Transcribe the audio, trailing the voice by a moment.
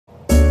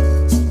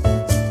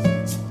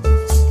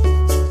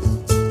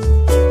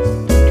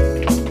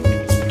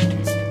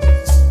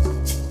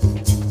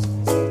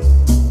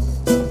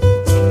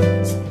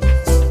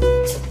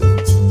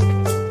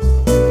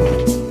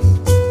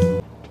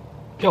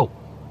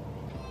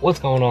What's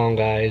going on,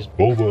 guys?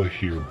 Boba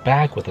here.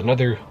 Back with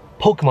another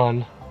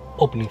Pokemon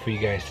opening for you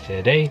guys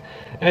today.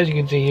 As you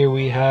can see here,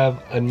 we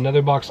have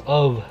another box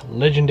of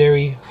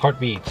legendary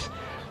Heartbeats.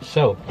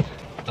 So,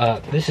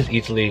 this is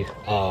easily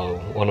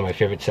one of my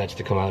favorite sets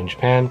to come out in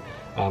Japan.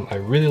 I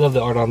really love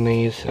the art on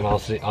these, and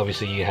also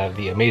obviously you have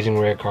the amazing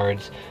rare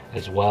cards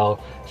as well.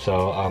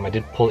 So I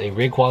did pull a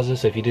Rayquaza,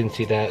 so if you didn't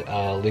see that,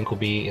 link will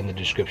be in the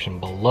description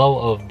below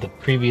of the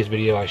previous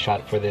video I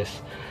shot for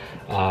this.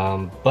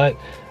 But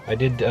I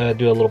did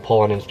do a little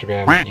poll on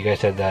Instagram. You guys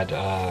said that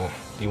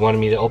you wanted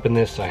me to open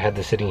this, so I had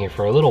this sitting here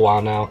for a little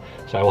while now,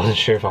 so I wasn't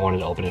sure if I wanted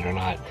to open it or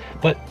not.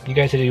 But you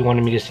guys said you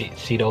wanted me to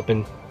see it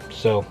open,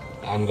 so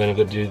I'm gonna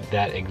go do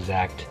that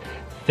exact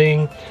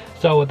thing.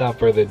 So without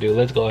further ado,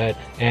 let's go ahead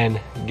and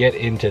get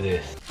into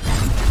this.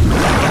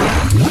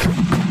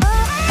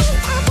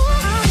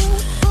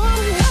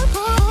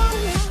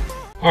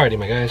 Alrighty,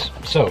 my guys,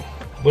 so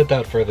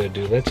without further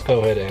ado, let's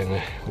go ahead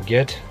and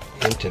get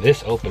into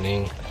this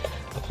opening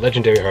of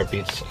Legendary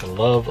Heartbeats. I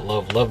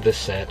love this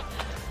set.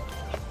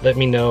 Let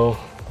me know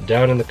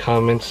down in the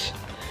comments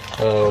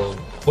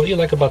what you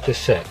like about this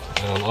set.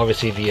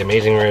 Obviously the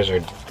amazing rares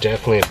are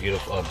definitely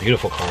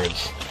beautiful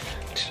cards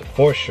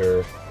for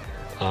sure.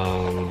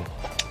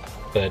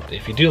 But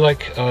if you do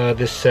like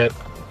this set,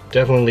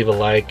 definitely leave a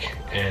like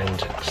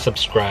and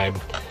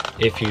subscribe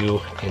if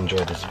you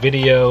enjoyed this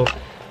video.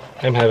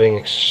 I'm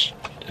having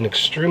an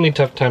extremely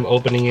tough time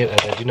opening it,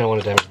 as I do not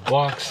want to damage the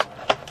box.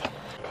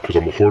 Because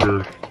I'm a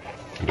hoarder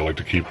and I like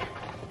to keep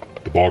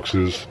the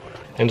boxes.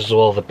 And as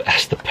well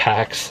as the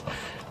packs,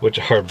 which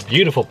are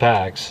beautiful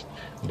packs,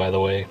 by the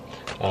way.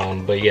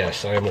 But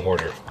yes, I am a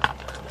hoarder.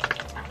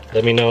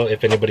 Let me know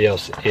if anybody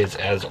else is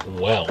as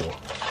well,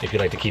 if you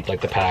like to keep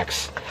like the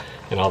packs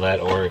and all that,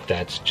 or if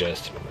that's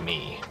just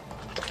me.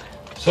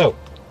 So,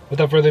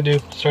 without further ado,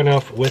 starting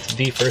off with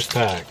the first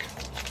pack.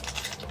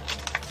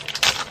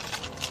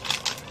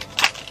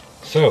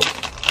 So,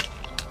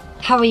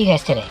 how are you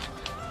guys today?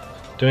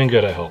 Doing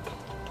good, I hope.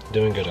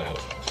 Doing good, I hope.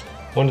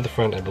 One to the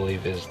front, I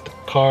believe, is the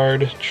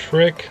card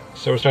trick.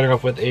 So we're starting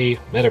off with a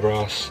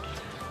Metagross.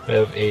 We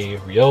have a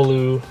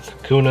Riolu,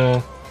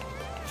 Kakuna.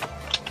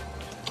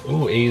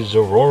 Ooh, a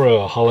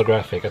Zorora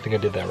holographic. I think I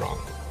did that wrong.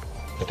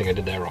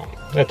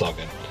 That's all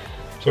good.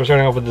 So we're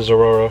starting off with the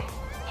Zorora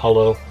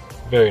holo.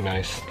 Very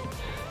nice.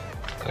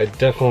 I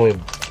definitely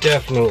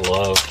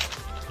love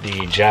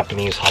the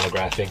Japanese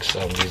holographics.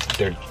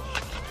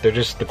 They're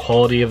just, the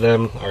quality of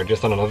them are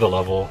just on another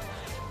level.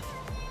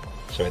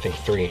 So I think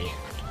 3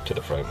 to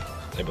the front,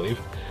 I believe.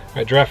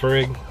 Alright,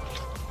 Girafarig.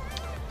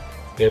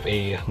 We have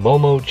a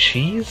Momo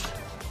Cheese.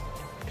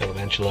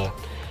 Galvantula.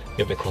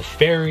 We have a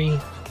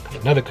Clefairy.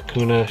 Another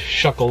Kakuna,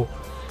 Shuckle,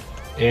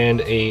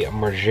 and a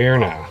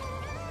Margerna,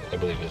 I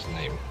believe is the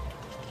name.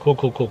 Cool.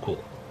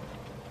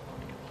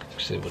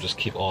 Actually, we'll just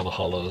keep all the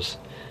holos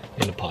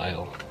in a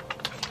pile.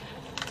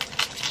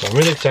 So I'm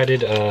really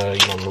excited.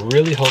 I'm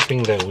really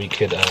hoping that we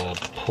could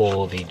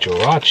pull the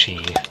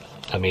Jirachi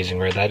amazing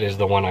rare. That is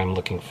the one I'm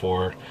looking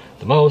for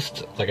the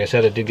most. Like I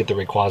said, I did get the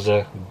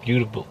Rayquaza.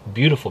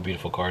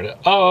 Beautiful card.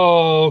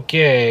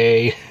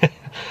 Okay.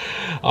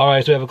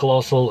 Alright, so we have a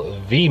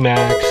Colossal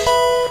VMAX.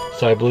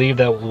 So I believe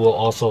that we'll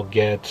also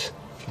get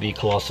the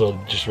Colossal,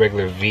 just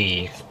regular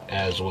V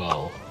as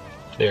well.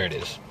 There it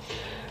is.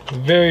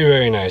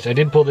 Very nice. I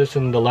did pull this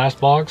in the last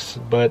box,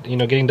 but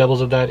getting doubles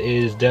of that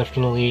is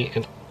definitely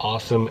an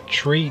awesome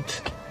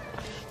treat.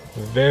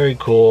 Very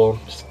cool.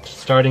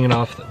 Starting it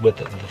off with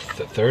the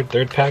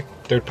third pack.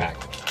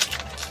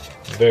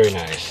 Very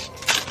nice.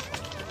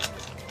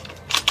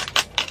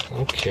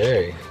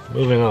 Okay,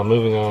 moving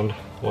on.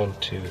 1,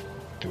 2,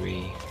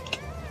 3.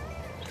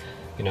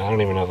 I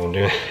don't even know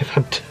if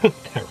I'm doing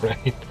that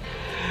right.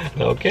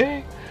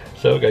 Okay,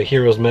 so we got a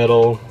Hero's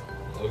Medal,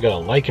 we got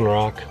a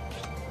Lycanroc,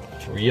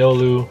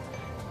 Riolu,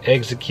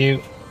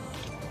 Execute,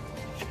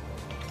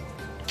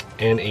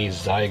 and a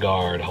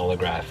Zygarde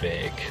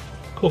holographic.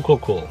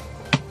 Cool.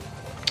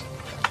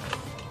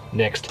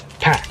 Next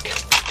pack.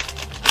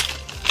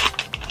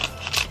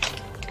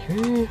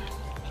 Okay,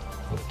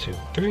 1, 2,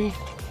 3.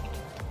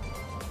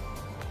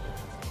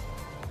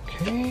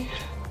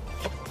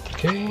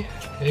 Okay,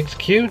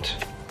 Execute.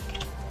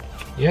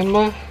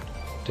 Yanma,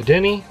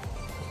 Dedenne,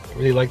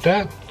 really like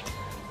that,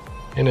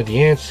 and a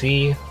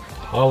Diancie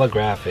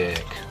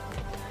holographic.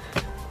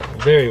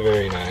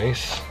 Very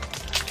nice.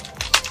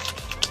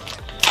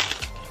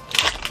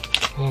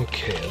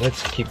 Okay,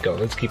 let's keep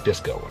going. Let's keep this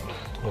going.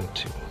 1,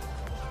 2,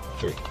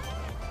 3.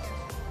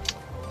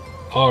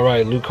 All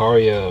right,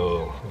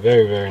 Lucario,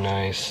 very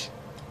nice.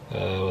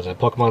 Was that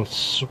Pokemon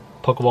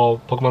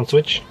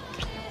Switch?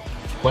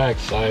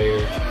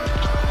 Quagsire.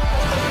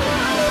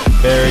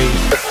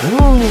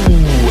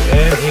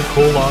 And a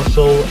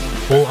Colossal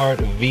Full Art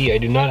V. I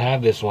do not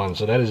have this one,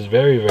 so that is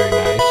very nice.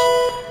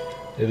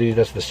 I believe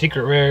that's the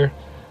secret rare.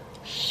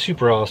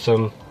 Super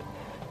awesome.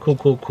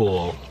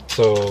 Cool.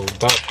 So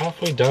about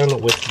halfway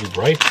done with the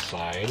right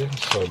side.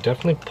 So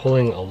definitely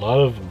pulling a lot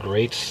of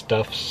great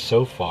stuff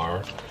so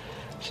far.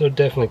 So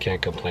definitely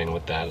can't complain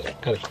with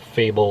that. Got a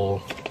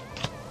Fable,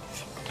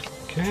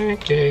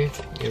 Okay.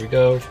 Here we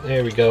go.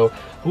 There we go.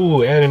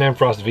 Ooh, and an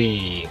Ampharos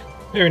V.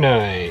 Very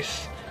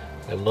nice.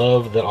 I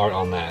love the art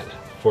on that,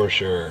 for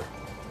sure.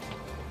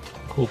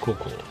 Cool.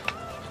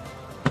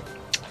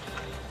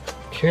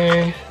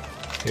 Okay,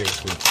 here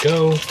we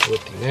go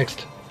with the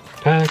next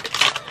pack.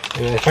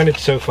 And I find it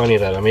so funny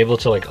that I'm able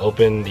to like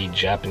open the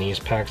Japanese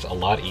packs a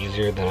lot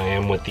easier than I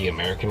am with the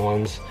American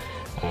ones.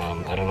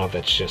 I don't know if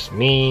that's just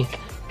me.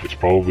 It's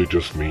probably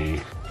just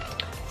me.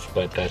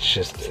 But that's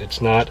just,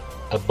 it's not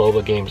a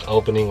Boba Games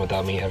opening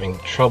without me having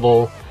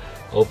trouble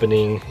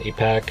opening a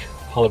pack.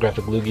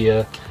 Holographic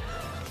Lugia.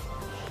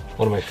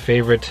 One of my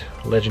favorite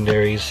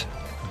legendaries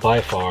by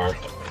far.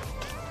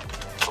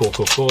 Cool.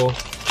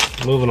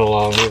 Moving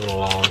along.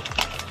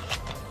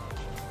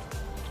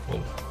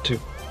 1, 2,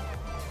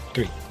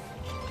 3.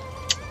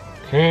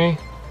 Okay.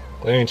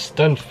 Glaring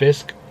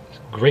Stunfisk.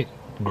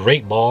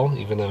 Great ball,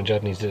 even though in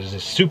Japanese it is a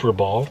super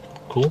ball.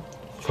 Cool.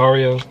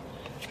 Lucario.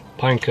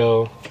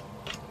 Pineco.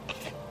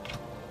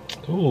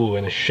 Ooh,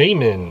 and a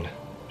Shaman.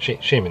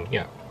 Shaman,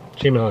 yeah.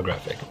 Shaman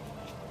holographic.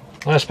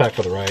 Last pack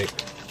for the right.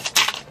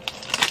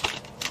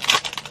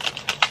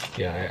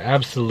 Yeah, I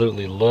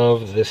absolutely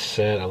love this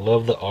set. I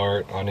love the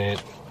art on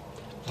it.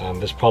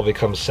 This probably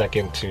comes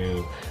second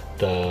to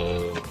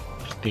the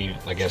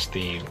I guess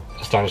the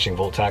Astonishing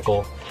Volt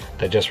Tackle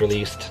that just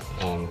released.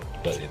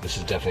 But this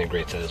is definitely a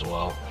great set as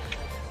well.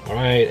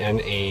 Alright,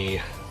 and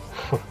a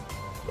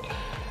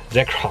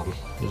Zekrom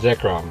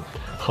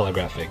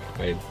holographic.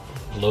 I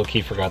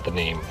low-key forgot the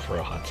name for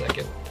a hot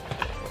second.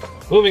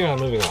 Moving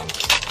on.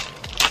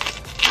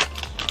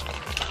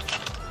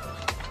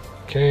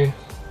 Okay,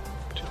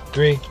 2,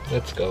 3,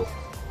 let's go.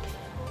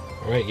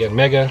 Alright, you got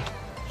Mega,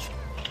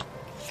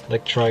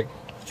 Electrike,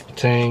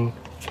 Tang,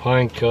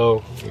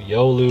 Pineco,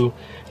 Riolu,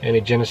 and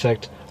a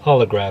Genesect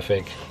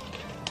holographic.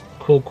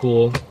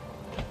 Cool.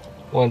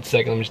 1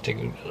 second, let me just take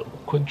a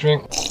quick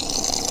drink.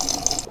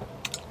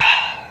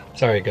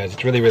 Sorry guys,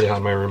 it's really hot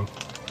in my room,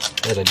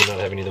 as I do not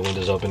have any of the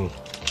windows open.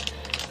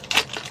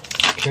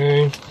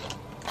 Okay.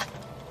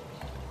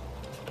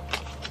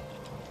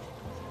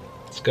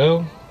 Let's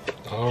go.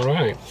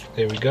 Alright,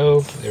 there we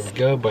go.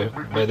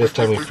 By this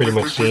time we've pretty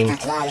much seen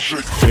most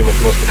of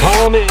the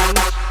comments.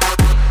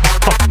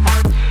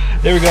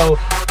 There we go.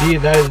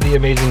 That is the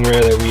amazing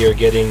rare that we are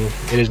getting.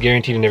 It is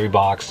guaranteed in every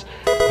box.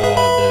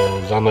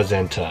 The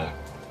Zamazenta.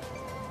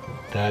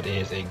 That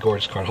is a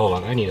gorgeous card. Hold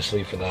on, I need a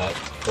sleeve for that,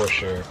 for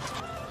sure.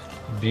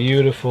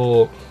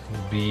 Beautiful,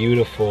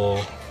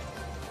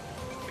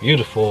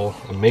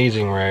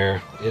 amazing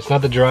rare. It's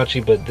not the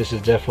Jirachi, but this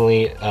is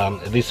definitely,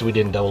 at least we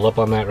didn't double up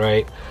on that,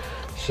 right?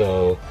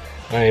 So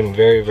I am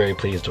very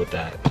pleased with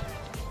that.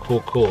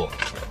 Cool.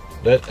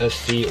 Let us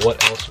see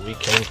what else we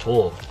can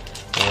pull.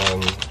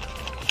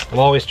 I'm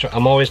always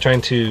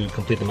trying to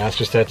complete the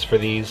master sets for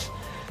these,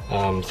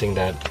 seeing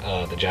that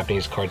the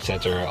Japanese card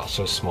sets are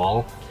also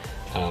small.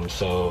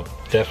 So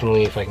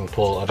definitely if I can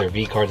pull other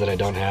V cards that I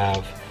don't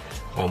have,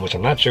 which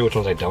I'm not sure which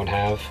ones I don't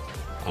have,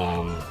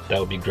 that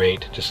would be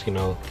great. Just, you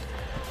know,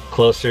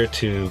 closer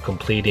to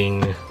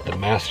completing the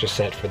master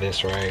set for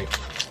this, right?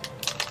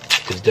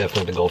 Is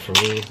definitely the goal for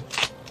me.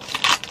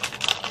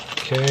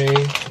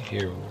 Okay,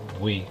 here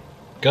we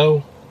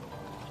go.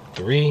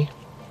 3.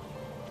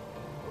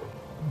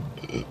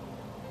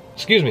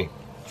 Excuse me.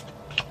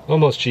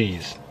 Almost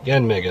cheese.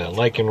 Yanmega,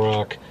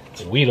 Lycanroc,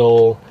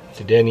 Weedle,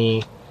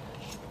 Dedenne,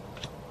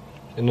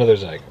 another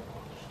Zygarde.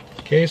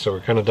 Okay, so we're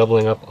kind of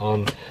doubling up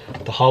on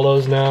the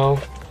hollows now.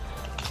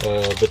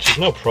 But just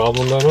no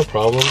problem though, no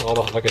problem.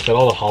 Like I said,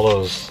 all the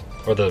hollows,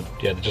 or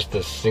just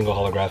the single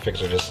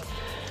holographics are just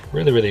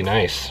really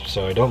nice.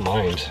 So I don't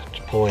mind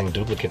pulling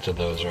duplicates of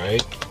those,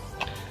 right?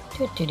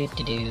 Oh,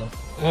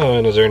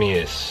 and a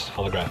Xerneas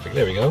holographic.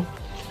 There we go.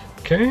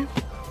 Okay.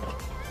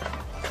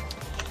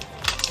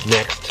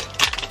 Next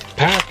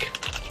pack.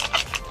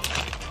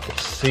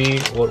 Let's see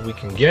what we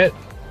can get.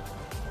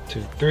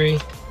 2, 3.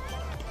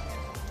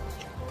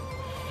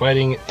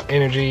 Fighting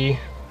Energy.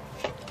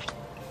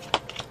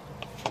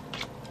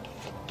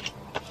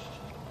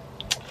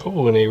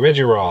 Oh, and a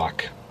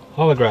Regirock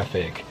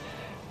holographic.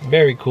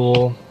 Very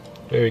cool.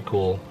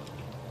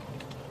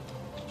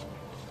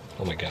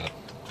 Oh my god.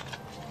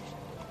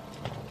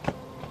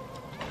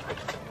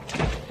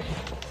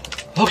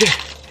 Okay,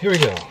 here we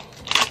go.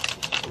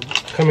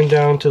 Coming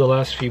down to the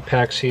last few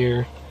packs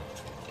here.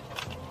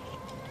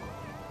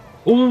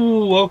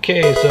 Ooh,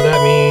 okay, so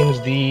that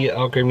means the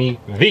Alchemy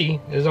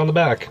V is on the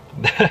back.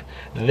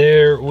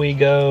 There we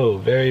go.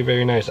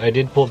 Very nice. I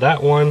did pull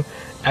that one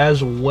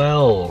as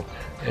well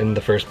in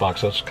the first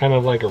box, so it's kind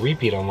of like a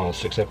repeat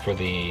almost, except for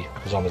the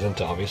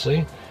Zamazenta,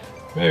 obviously.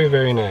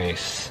 Very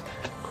nice.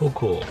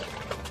 Cool.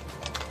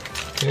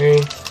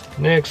 Okay,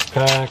 next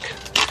pack.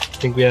 I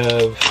think we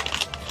have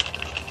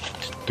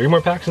 3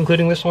 more packs,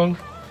 including this one.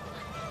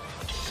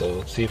 So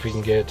let's see if we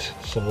can get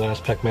some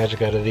last pack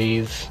magic out of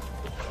these.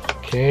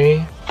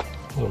 Okay,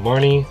 little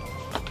Marnie.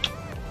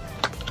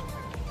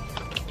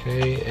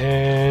 Okay,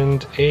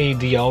 and a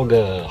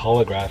Dialga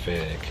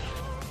holographic.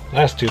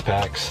 Last 2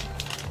 packs.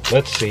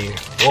 Let's see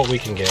what we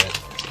can get.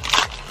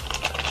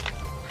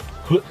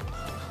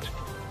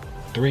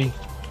 3.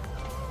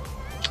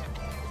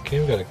 Okay,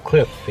 we got a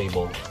Cliff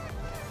Fable.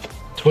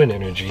 Twin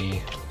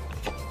Energy.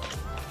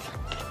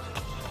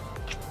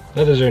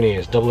 Another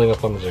Xerneas, doubling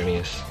up on the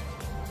Xerneas.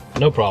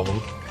 No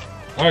problem.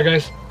 Alright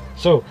guys,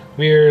 so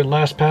we're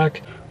last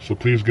pack. So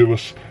please give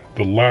us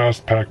the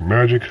last pack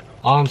magic.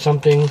 On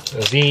something,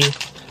 a V.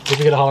 If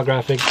we get a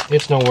holographic,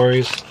 it's no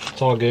worries.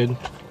 It's all good.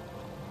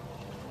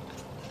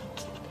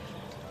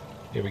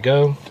 Here we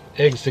go.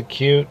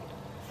 Execute.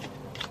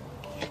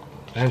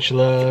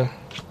 Antula.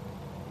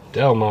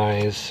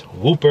 Delmise.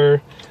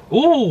 Wooper.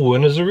 Ooh,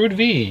 and a Zarude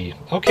V.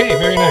 Okay,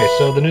 very nice.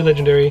 So the new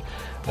legendary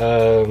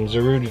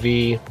Zarude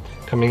V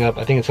coming up.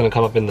 I think it's going to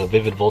come up in the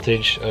Vivid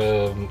Voltage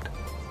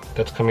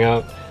that's coming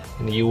out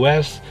in the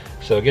US.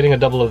 So getting a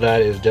double of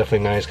that is definitely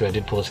nice because I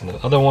did pull this in the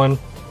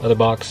other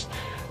box.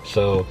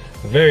 So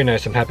very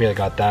nice. I'm happy I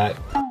got that.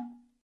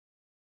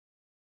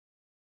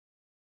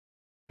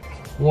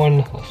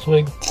 One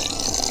swig.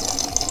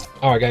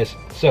 Alright guys,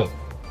 so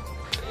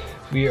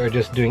we are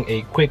just doing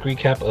a quick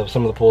recap of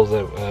some of the pulls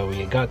that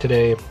we got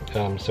today.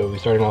 So we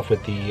starting off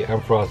with the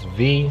Ampharos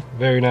V,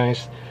 very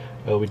nice.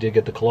 We did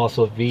get the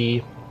Colossal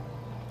V,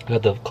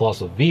 got the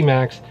Colossal V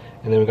Max,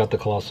 and then we got the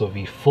Colossal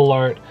V Full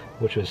Art,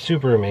 which was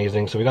super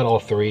amazing. So we got all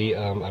three.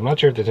 I'm not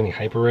sure if there's any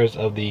hyper rares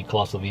of the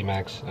Colossal V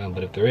Max,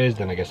 but if there is,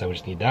 then I guess I would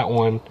just need that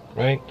one,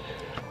 right?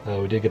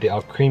 We did get the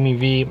Alcremie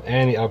V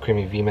and the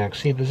Alcremie V Max.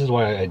 See, this is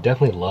why I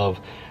definitely love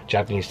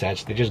Japanese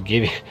sets. They just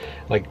give you,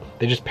 like,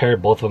 they just pair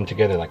both of them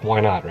together. Like, why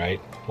not, right?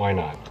 Why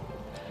not?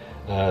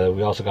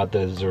 We also got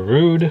the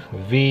Zarude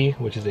V,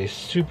 which is a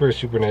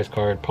super nice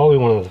card. Probably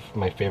one of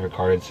my favorite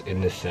cards in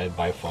this set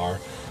by far.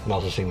 And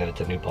also seeing that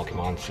it's a new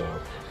Pokemon, so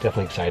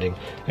definitely exciting.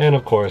 And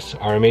of course,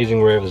 our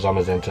amazing rare of the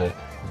Zamazenta.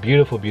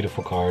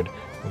 Beautiful card.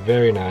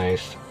 Very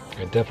nice.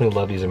 I definitely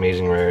love these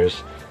amazing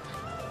rares.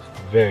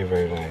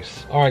 Very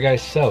nice. Alright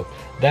guys, so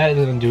that is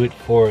going to do it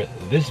for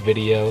this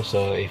video.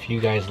 So if you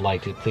guys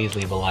liked it, please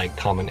leave a like,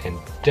 comment, and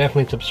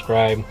definitely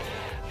subscribe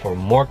for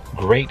more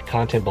great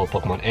content, both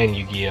Pokemon and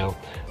Yu-Gi-Oh!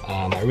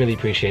 I really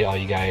appreciate all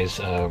you guys,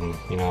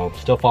 you know,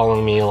 still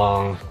following me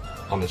along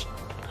on this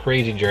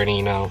crazy journey,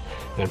 you know,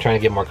 and I'm trying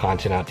to get more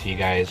content out to you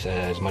guys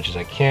as much as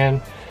I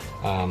can.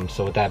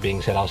 So with that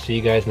being said, I'll see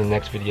you guys in the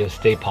next video.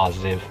 Stay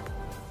positive.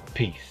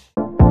 Peace.